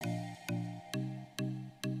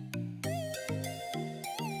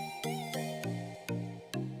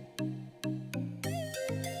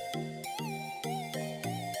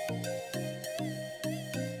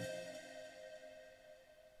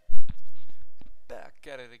Back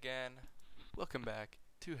at it again. Welcome back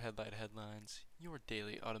to Headlight Headlines, your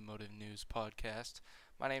daily automotive news podcast.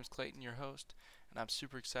 My name's Clayton, your host, and I'm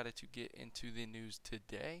super excited to get into the news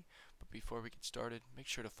today. But before we get started, make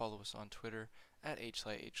sure to follow us on Twitter at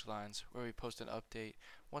HlightHlines, where we post an update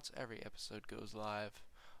once every episode goes live.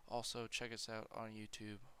 Also, check us out on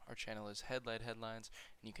YouTube. Our channel is Headlight Headlines,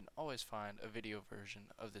 and you can always find a video version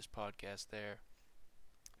of this podcast there.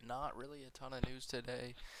 Not really a ton of news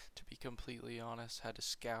today, to be completely honest. Had to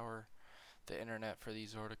scour the internet for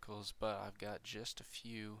these articles, but I've got just a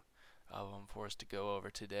few of them for us to go over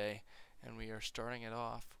today. And we are starting it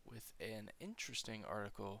off with an interesting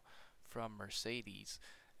article from Mercedes.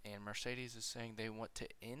 And Mercedes is saying they want to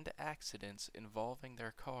end accidents involving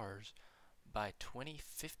their cars by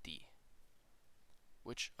 2050.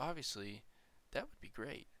 Which, obviously, that would be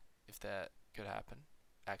great if that could happen.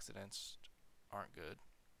 Accidents aren't good.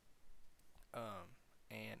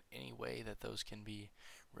 And any way that those can be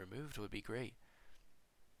removed would be great.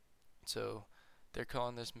 So they're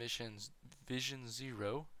calling this mission Vision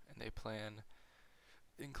Zero, and they plan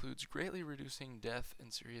includes greatly reducing death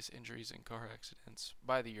and serious injuries in car accidents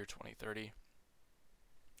by the year 2030.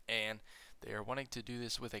 And they are wanting to do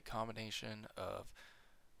this with a combination of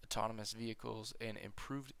autonomous vehicles and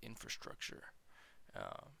improved infrastructure.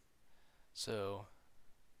 So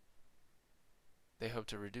they hope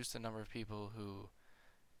to reduce the number of people who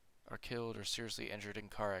are killed or seriously injured in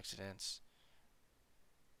car accidents,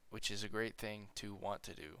 which is a great thing to want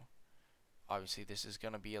to do. Obviously, this is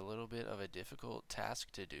going to be a little bit of a difficult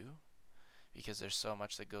task to do because there's so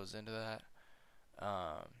much that goes into that.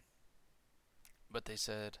 But they've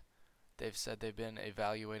said they've been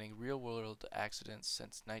evaluating real-world accidents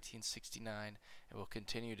since 1969 and will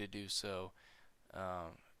continue to do so.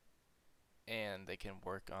 And they can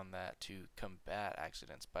work on that to combat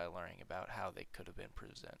accidents by learning about how they could have been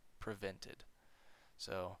prevented.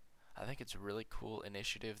 So I think it's a really cool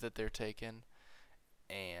initiative that they're taking,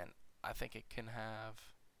 and I think it can have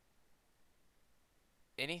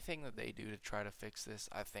anything that they do to try to fix this,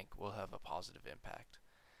 I think will have a positive impact.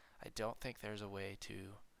 I don't think there's a way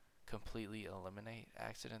to completely eliminate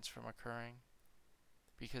accidents from occurring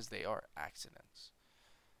because they are accidents.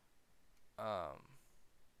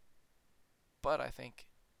 But I think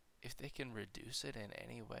if they can reduce it in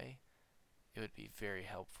any way, it would be very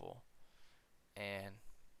helpful. And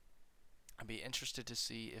I'd be interested to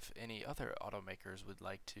see if any other automakers would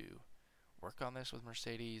like to work on this with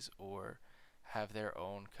Mercedes or have their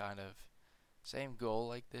own kind of same goal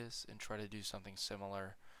like this and try to do something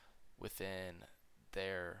similar within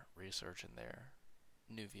their research and their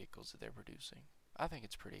new vehicles that they're producing. I think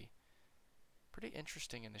it's pretty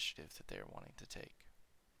interesting initiative that they're wanting to take.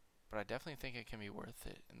 But I definitely think it can be worth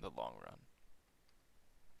it in the long run.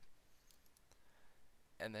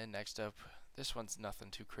 And then next up, this one's nothing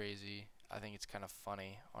too crazy. I think it's kind of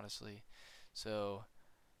funny, honestly. So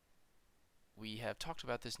we have talked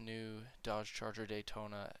about this new Dodge Charger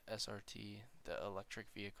Daytona SRT, the electric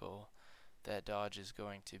vehicle that Dodge is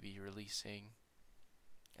going to be releasing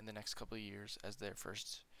in the next couple of years as their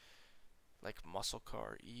first muscle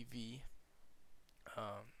car EV.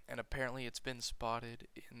 And apparently it's been spotted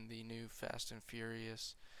in the new Fast and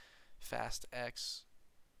Furious Fast X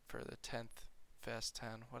for the 10th Fast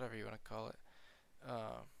 10, whatever you want to call it.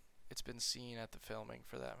 It's been seen at the filming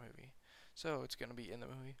for that movie. So it's going to be in the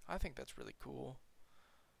movie. I think that's really cool.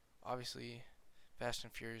 Obviously, Fast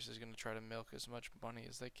and Furious is going to try to milk as much money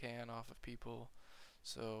as they can off of people.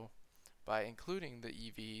 So by including the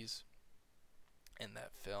EVs in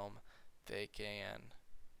that film, they can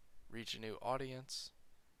reach a new audience.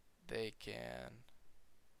 They can,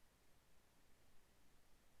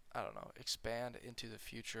 expand into the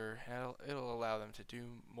future, and it'll allow them to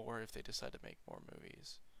do more if they decide to make more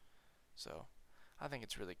movies. So I think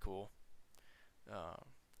it's really cool.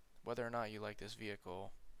 Whether or not you like this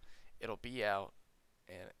vehicle, it'll be out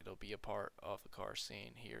and it'll be a part of the car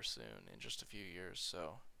scene here soon in just a few years.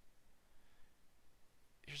 So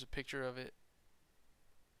here's a picture of it.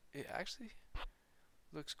 It actually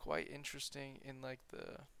looks quite interesting in the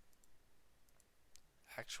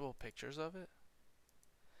actual pictures of it.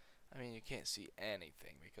 I mean, you can't see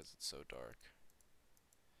anything because it's so dark.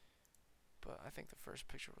 But I think the first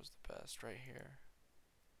picture was the best right here.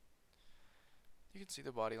 You can see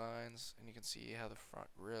the body lines, and you can see how the front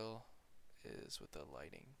grille is with the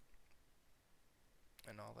lighting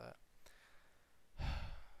and all that.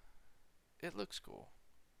 It looks cool,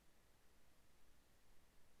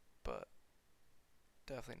 but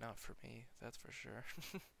definitely not for me, that's for sure.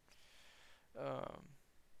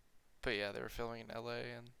 But yeah, they were filming in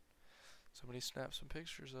LA, and somebody snapped some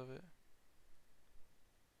pictures of it.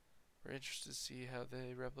 We're interested to see how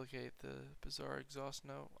they replicate the bizarre exhaust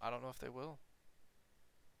note. I don't know if they will.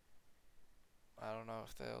 I don't know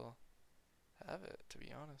if they'll have it, to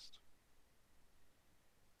be honest.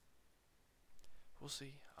 We'll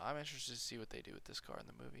see. I'm interested to see what they do with this car in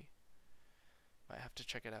the movie. Might have to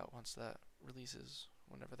check it out once that releases,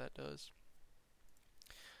 whenever that does.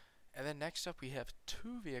 And then next up, we have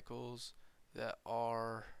two vehicles that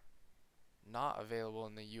are not available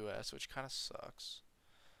in the US, which kind of sucks.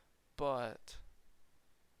 But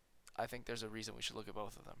I think there's a reason we should look at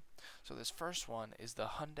both of them. So this first one is the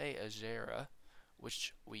Hyundai Azera,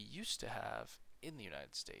 which we used to have in the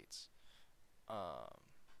United States.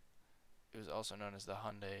 It was also known as the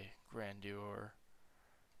Hyundai Grandeur,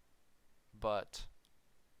 but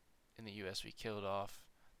in the US we killed off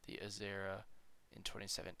the Azera in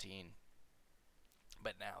 2017.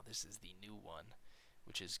 But now this is the new one,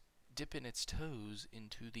 which is dipping its toes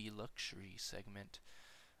into the luxury segment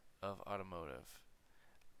of automotive.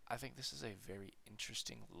 I think this is a very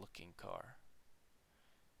interesting looking car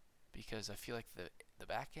because I feel like the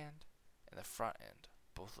back end and the front end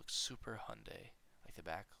both look super Hyundai. Like the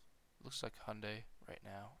back looks like Hyundai right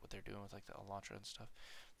now, what they're doing with like the Elantra and stuff.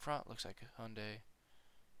 Front looks like a Hyundai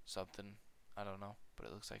something, I don't know, but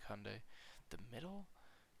it looks like Hyundai. The middle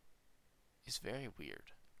is very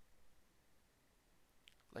weird.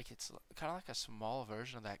 Like it's kind of like a small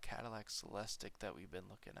version of that Cadillac Celestiq that we've been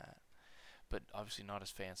looking at, but obviously not as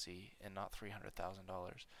fancy and not $300,000.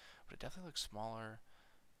 But it definitely looks smaller.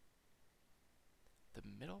 The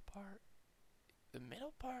middle part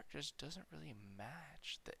just doesn't really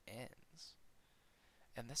match the ends.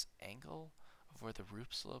 And this angle of where the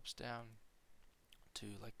roof slopes down to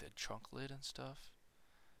like the trunk lid and stuff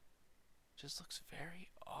just looks very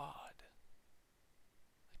odd.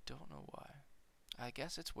 I don't know why. I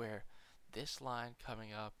guess it's where this line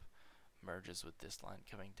coming up merges with this line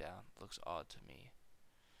coming down. Looks odd to me.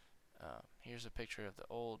 Here's a picture of the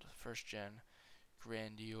old first gen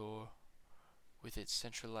Grandeur with its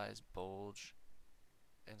centralized bulge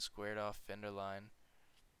and squared off fender line.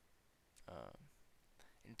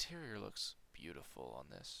 Interior looks beautiful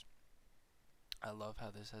on this. I love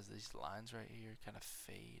how this has these lines right here kind of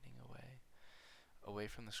fading away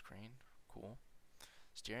from the screen. Cool.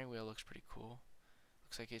 Steering wheel looks pretty cool.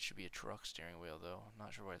 Looks like it should be a truck steering wheel though. I'm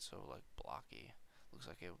not sure why it's so like blocky. Looks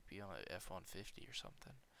like it would be on an F-150 or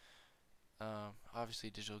something. Obviously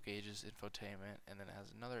digital gauges, infotainment, and then it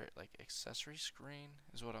has another like accessory screen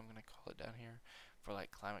is what I'm gonna call it down here for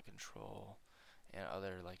like climate control and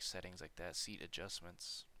other like settings like that, seat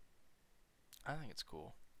adjustments. I think it's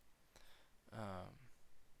cool.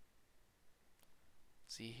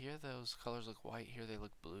 See here, those colors look white. Here they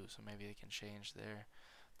look blue, so maybe they can change there.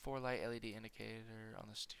 4-light LED indicator on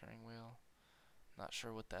the steering wheel. Not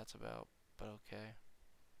sure what that's about, but okay.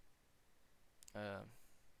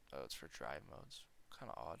 Oh, it's for drive modes.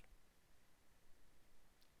 Kind of odd.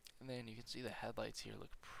 And then you can see the headlights here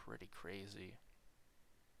look pretty crazy.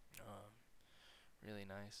 Really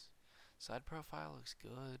nice. Side profile looks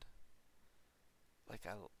good. Like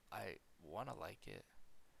I wanna like it.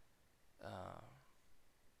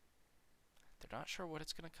 They're not sure what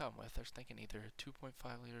it's gonna come with. They're thinking either a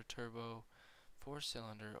 2.5 liter turbo,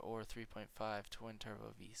 4-cylinder, or 3.5 twin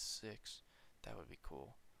turbo V6. That would be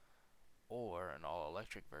cool. Or an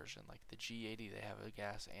all-electric version, like the G80. They have a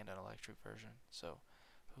gas and an electric version. So,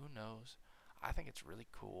 who knows? I think it's a really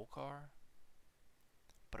cool car,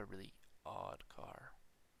 but a really odd car.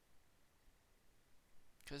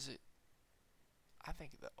 Cause I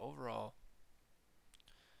think the overall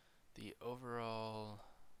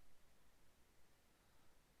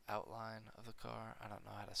outline of the car, I don't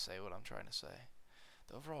know how to say what I'm trying to say.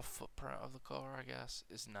 The overall footprint of the car, I guess,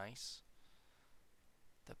 is nice.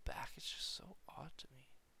 The back is just so odd to me.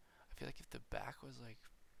 I feel like if the back was like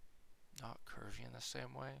not curvy in the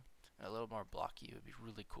same way and a little more blocky, it would be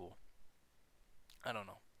really cool. I don't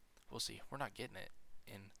know. We'll see. We're not getting it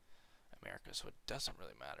in America, so it doesn't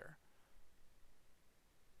really matter.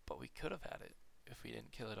 But we could have had it if we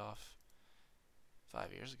didn't kill it off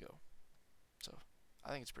 5 years ago. So I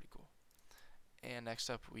think it's pretty cool. And next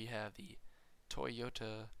up we have the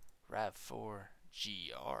Toyota RAV4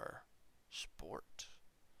 GR Sport.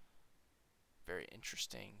 Very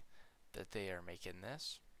interesting that they are making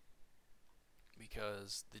this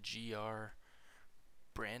because the GR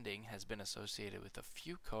branding has been associated with a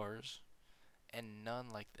few cars and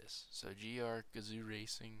none like this. So GR Gazoo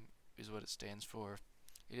Racing is what it stands for.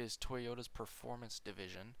 It is Toyota's performance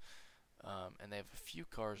division, and they have a few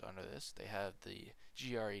cars under this. They have the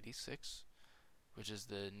GR86, which is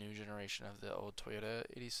the new generation of the old Toyota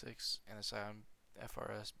 86, and the Scion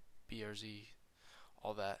FRS, BRZ,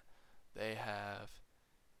 all that. They have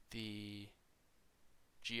the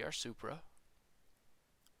GR Supra,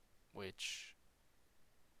 which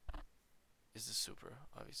is the Supra,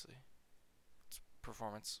 obviously. It's a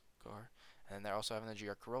performance car. And then they're also having the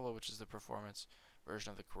GR Corolla, which is the performance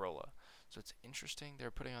version of the Corolla. So it's interesting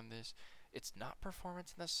they're putting on this. It's not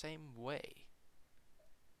performance in the same way.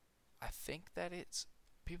 I think that it's.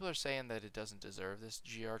 People are saying that it doesn't deserve this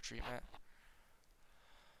GR treatment.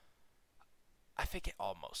 I think it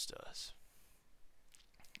almost does.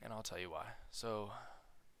 And I'll tell you why. So,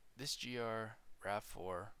 this GR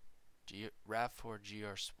RAV4, RAV4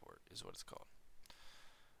 GR Sport is what it's called.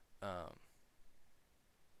 Um,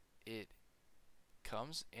 it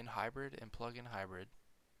comes in hybrid and plug-in hybrid,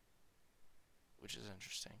 which is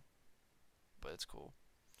interesting, but it's cool.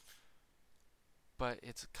 But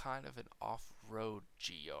it's kind of an off-road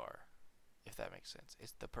GR, if that makes sense.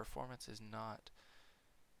 It's the performance is not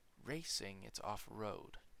racing, it's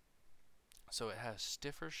off-road. So it has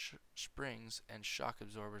stiffer springs and shock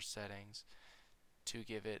absorber settings to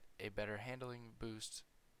give it a better handling boost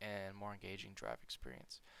and more engaging drive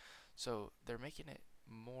experience. So they're making it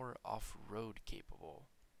more off-road capable,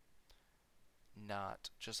 not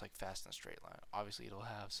just like fast and straight line. Obviously it'll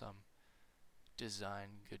have some design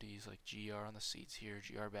goodies like GR on the seats here,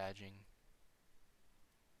 GR badging,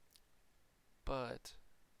 but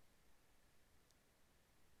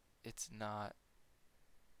it's not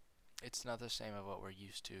the same of what we're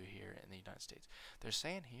used to here in the United States. They're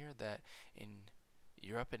saying here that in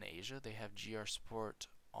Europe and Asia they have GR Sport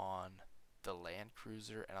on the Land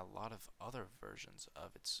Cruiser and a lot of other versions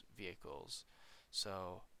of its vehicles.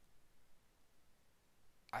 So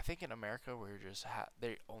I think in America we're just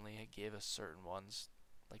they only give us certain ones,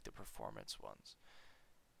 like the performance ones.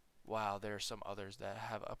 While there are some others that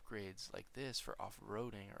have upgrades like this for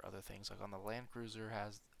off-roading or other things, like on the Land Cruiser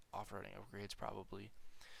has off-roading upgrades probably.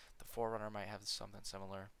 The 4Runner might have something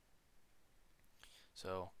similar.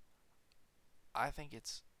 So I think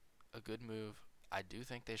it's a good move. I do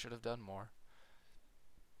think they should have done more.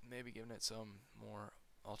 Maybe given it some more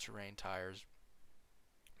all-terrain tires.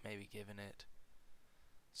 Maybe given it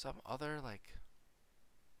some other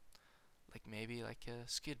maybe like a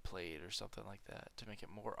skid plate or something like that to make it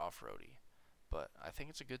more off-roady. But I think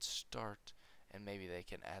it's a good start, and maybe they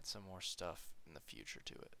can add some more stuff in the future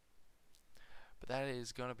to it. But that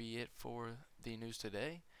is going to be it for the news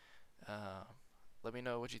today. Uh, Let me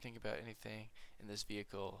know what you think about anything in this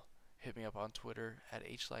vehicle. Hit me up on Twitter at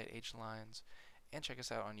HlightHlines, and check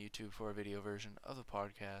us out on YouTube for a video version of the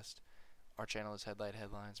podcast. Our channel is Headlight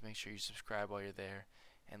Headlines. Make sure you subscribe while you're there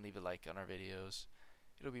and leave a like on our videos.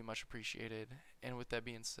 It'll be much appreciated. And with that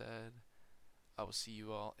being said, I will see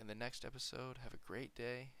you all in the next episode. Have a great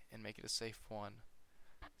day and make it a safe one.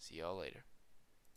 See y'all later.